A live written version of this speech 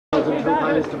And 2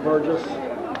 points to Burgess.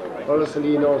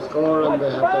 Borrisoleigh no score, and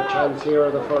they have their chance here.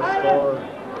 The first score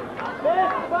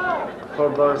for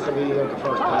Borrisoleigh of the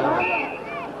first half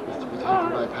is to be taken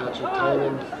by Patrick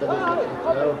Tynan. Steadies it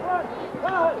now.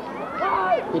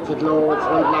 Hits it low, it's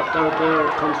well blocked out there.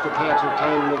 It comes to Patrick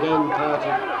Tynan again.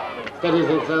 Patrick steadies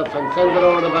himself and sends it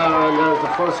over the bar, and there's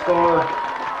the first score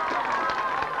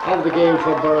of the game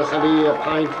for Borrisoleigh. A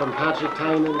point from Patrick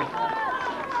Tynan.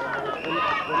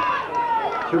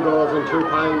 2 goals and 2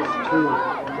 points to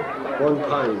 1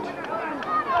 point.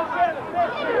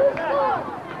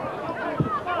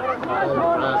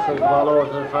 Sends the ball over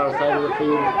to the far side of the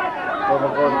field. Over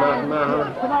goes Martin Maher.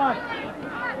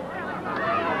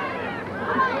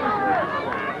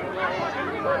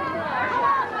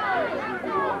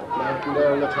 Martin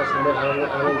there in the tussle with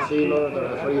Alan Seymour. The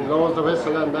referee blows the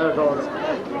whistle, and there goes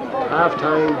half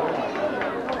time.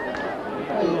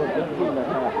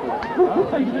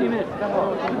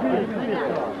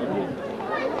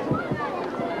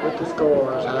 With the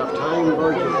score at half time,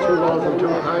 Burgess 2 goals and 2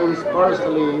 points,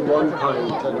 Borrisoleigh 1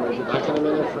 point, and we'll be back in a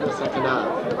minute for the second half.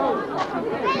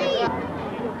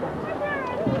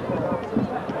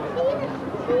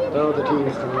 Now the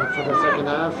teams come up for the second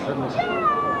half, and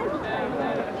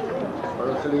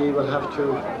Borrisoleigh will have to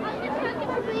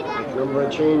make a number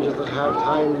of changes at half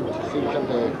time to see can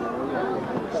they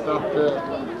stop the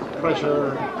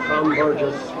pressure from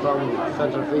Burgess from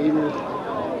centre field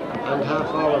and half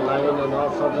forward line, and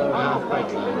also their half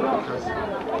back line, because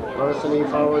Borrisoleigh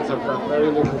forwards have got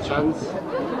very little chance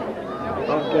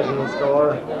of getting a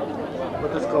score.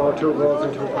 With the score 2 goals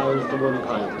and 2 points to 1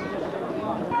 point.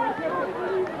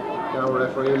 Now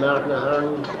referee Martin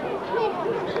Ahern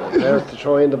there's to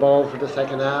throw in the ball for the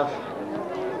second half.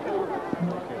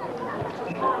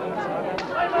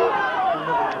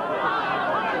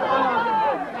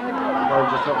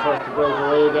 Burgess up first to break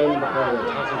away again, but the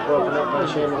attack is broken up by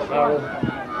Seamus Farrell.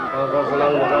 Ball goes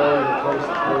along the ground, it comes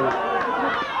to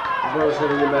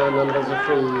Borrisoleigh man, and there's a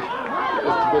free. Is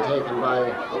to be taken by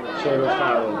Seamus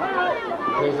Farrell.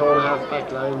 His own half back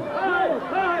line.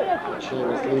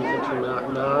 Seamus leaves it to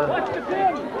Martin Maher.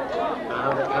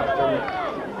 Maher, the captain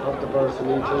of the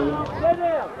Borrisoleigh team.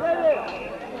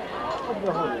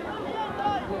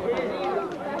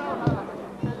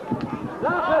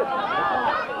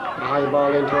 A high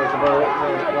ball in towards the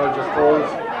Burgess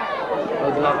goals.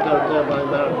 Was locked out there by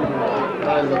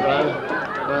Martin McGrath.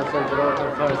 Now sent it out to the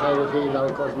far side of the field.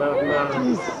 Out goes Martin Maher.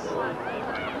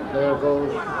 There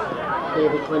goes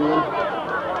David Quinlan.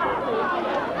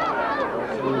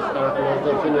 Borrisoleigh starting as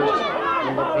they finished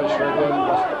under pressure again,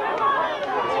 but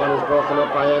this one is broken up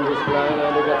by Andy Spillane,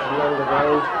 and he gets along the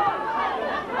ground.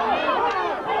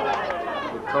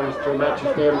 It comes to Matthew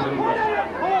Stapleton, but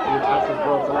the attack is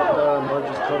broken up there, and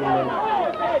Burgess come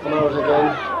out again.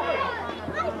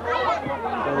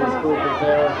 Very Scoop is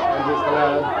there, Andy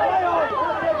Spillane.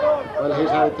 Well hit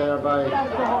out there by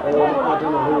Owen, I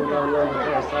don't know who down on the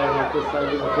far side of this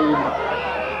side of the field.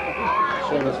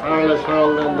 Seamus Farrell is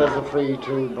fouled, and there's a free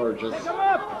to Burgess.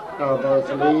 Now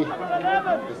Borrisoleigh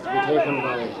is to be taken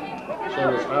by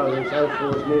Seamus Farrell himself, who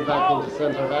was moved back into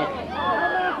centre back.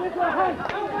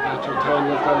 Patrick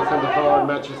Tynan is down centre forward,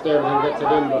 Matthew Stapleton gets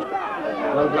it in, but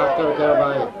well blocked out there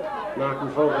by Martin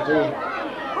Fogarty.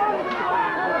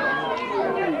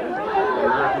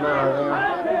 Martin Maher there.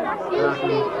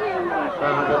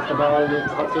 Maher gets the ball and he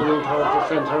cuts in towards the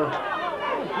centre.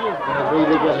 Can't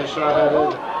really get a shot at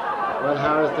it. Well,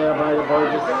 Harris there by the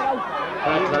Burgess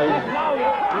back line.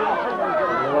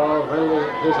 The ball well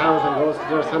hit out and goes to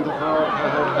their centre forward,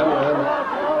 Hanrahan,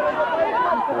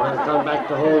 who has gone back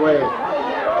the whole way.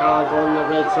 Carl going the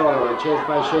red solo and chased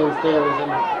by Shane Stapleton.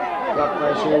 Blocked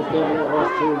by Shane Stapleton, goes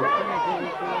to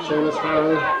Seamus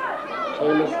Farrell.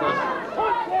 Seamus not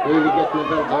really getting the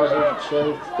belt out of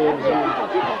Shane Stapleton.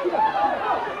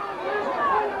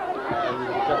 And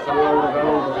he gets him along the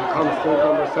ground, but he comes to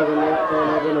number 7 going,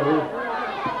 I don't know who.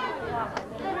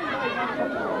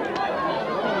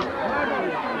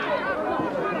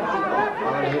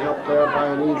 Ball hit up there by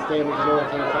Neil Stapleton over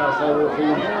to the far side of the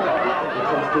field. It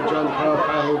comes to John Paul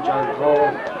Fahey, John Paul.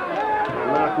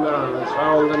 Martin Maher is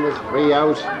fouled and is free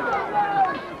out.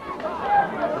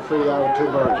 A free out to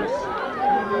Burgess.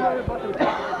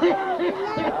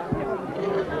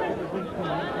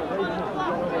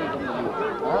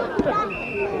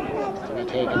 To be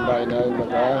taken by Niall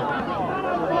McGrath.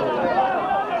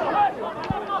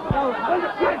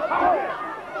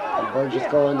 And Burgess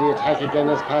go on the attack again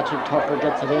as Patrick Tucker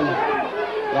gets it in.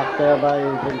 Blocked there by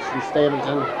Vincent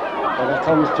Stapleton. But it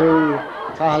comes to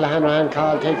Cathal Hanrahan.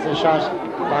 Cathal takes a shot,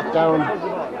 blocked down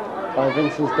by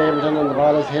Vincent Stapleton, and the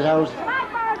ball is hit out.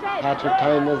 Patrick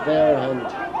Tynan is there, and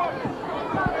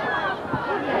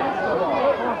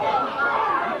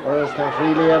Burgess not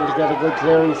really able to get a good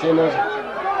clearance in it.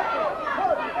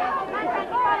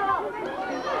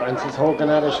 Francis Hogan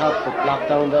had a shot but blocked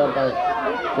down there by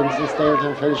Vincent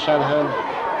Stapleton, Phil Shanahan.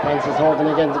 Francis Hogan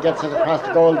again gets it across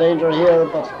the goal, danger here,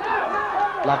 but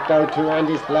blocked out to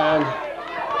Andy Spillane.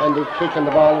 Andy kicking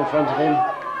the ball in front of him.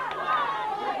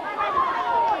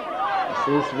 There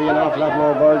seems to be an awful lot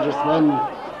more Burgess men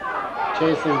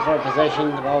chasing for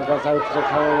possession. The ball goes out to the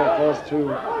corner, it goes to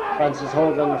Francis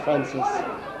Hogan.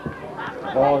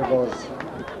 The ball goes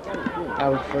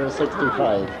out for a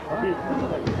 65.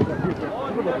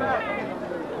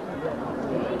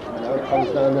 Now it comes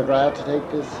down the grab to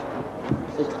take this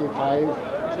 65.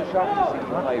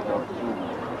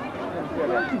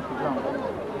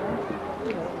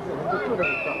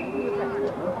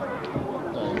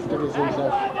 Instead he seems to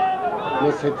have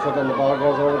mishits it and the ball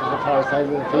goes over to the far side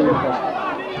of the field, but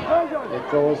it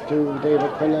goes to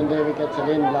David Quinlan. David gets it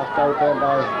in, blocked out there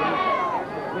by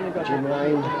Jim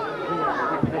Ryan.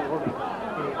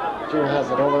 Jim has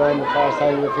it over on the far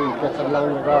side of the field, gets it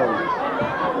along the ground.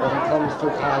 But it comes to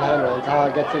Carl Henry, and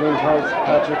Carl gets it in towards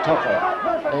Patrick Tucker.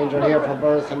 Danger here for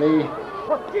Borrisoleigh.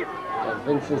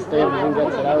 Vincent Stapleton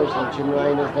gets it out, and Jim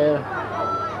Ryan is there.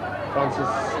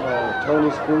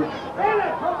 Tony Scoop.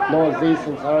 Noel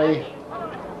Gleason, sorry.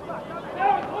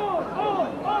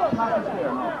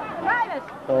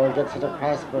 Noel gets it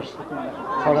across, but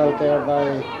cut out there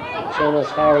by Seamus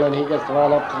Farrell, and he gets the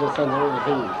ball up to the centre of the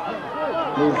field.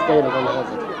 Neil Stapleton has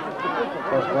it.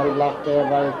 First well blocked there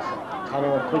by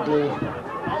Conor Quigley.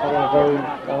 Conor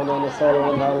down on the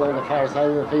solo and down along the far side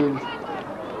of the field.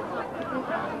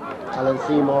 Alan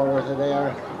Seymour was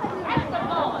there.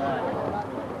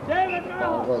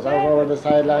 Ball goes out over the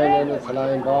sideline and it's a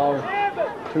line ball.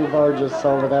 Two Burgess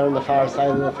over there on the far side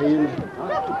of the field.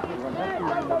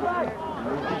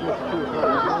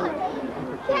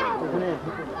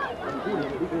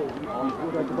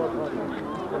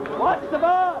 What's the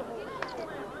ball?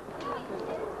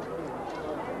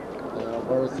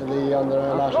 Borrisoleigh under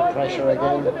a lot of pressure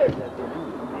again. To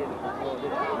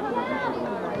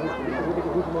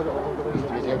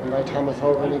be taken by Thomas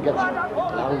Hogan, he gets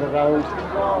along the ground.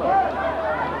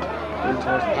 In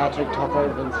towards Patrick Tucker,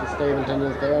 Vincent Stapleton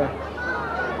is there.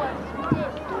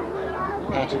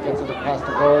 Patrick gets it across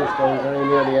the goals, going very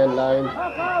near the end line.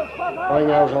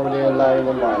 Going out over the end line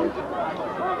and wide.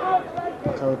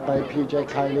 Look out by PJ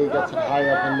Kiley, gets it high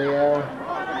up in the air.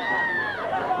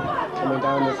 Coming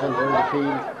down the centre of the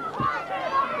field.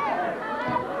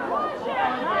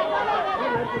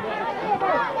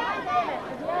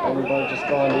 And Burgess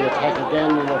go on the attack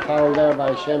again, and a foul there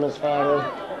by Seamus Farrell.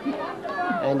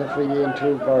 And a free in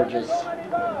to Burgess.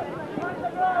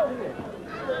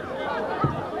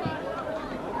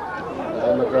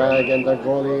 And McGrath again, the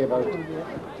goalie, about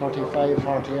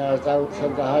 35-40 yards out,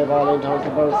 sends the high ball in towards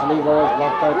the Borrisoleigh goals,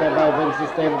 blocked out there by Vincent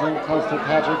Stapleton, comes to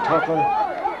Patrick Tucker.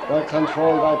 Well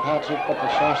controlled by Patrick, but the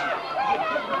shot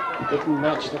didn't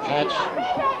match the catch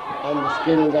and the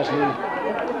skill that he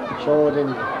showed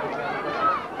in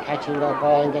catching that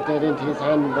ball and getting it into his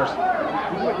hand, but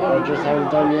Burgess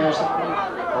haven't done yet.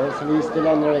 Borrisoleigh still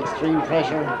under extreme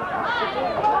pressure.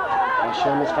 And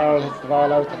Seamus Farrell hits the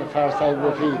ball out to the far side of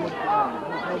the field.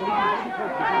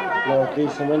 Noel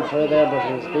Gleason went for it there, but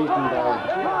he was beaten by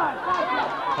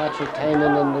Patrick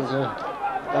Tynan, and there's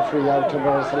a free out to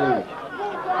Borrisoleigh.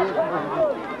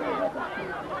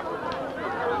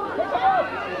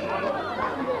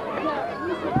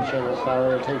 Seamus Farrell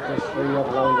will take this free up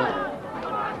along the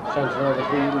centre of the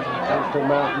field. It comes to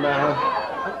Martin Maher.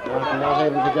 Martin not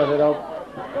able to get it up.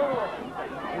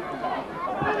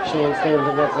 Shane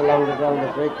Stapleton gets along the ground, a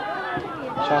great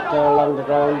shot there along the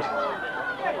ground.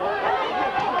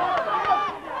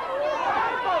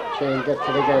 Shane gets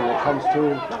it again. It comes to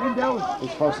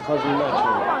his first cousin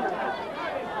Matthew.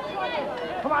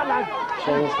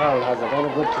 Seamus Farrell has it, on a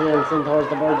good clearance in towards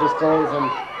the Burgess goals, and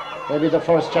maybe the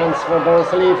first chance for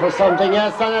Borrisoleigh for something.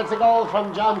 Yes, and it's a goal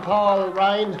from John Paul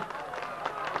Ryan.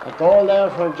 A goal there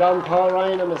for John Paul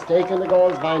Ryan, a mistake in the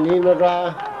goals by Neil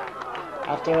McGrath.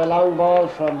 After a long ball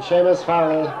from Seamus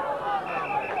Farrell,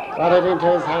 got it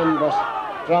into his hand but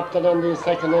dropped it on the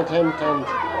second attempt, and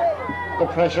the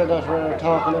pressure that we're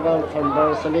talking about from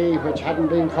Borrisoleigh, which hadn't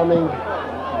been coming,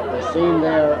 was seen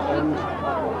there, and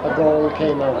a goal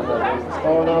came out of it. The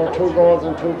score now 2 goals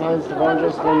and 2 points to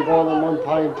Burgess, 1 goal and 1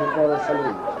 point to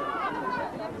Borrisoleigh.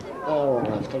 Now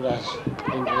after that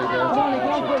injury there to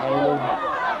Patrick Tynan,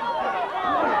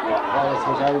 ball is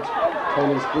hit out.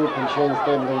 Tony Scoop and Shane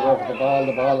Stapleton go for the ball.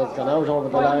 The ball has gone out over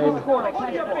the line,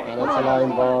 and it's a line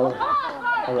ball,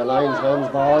 or a linesman's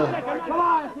ball.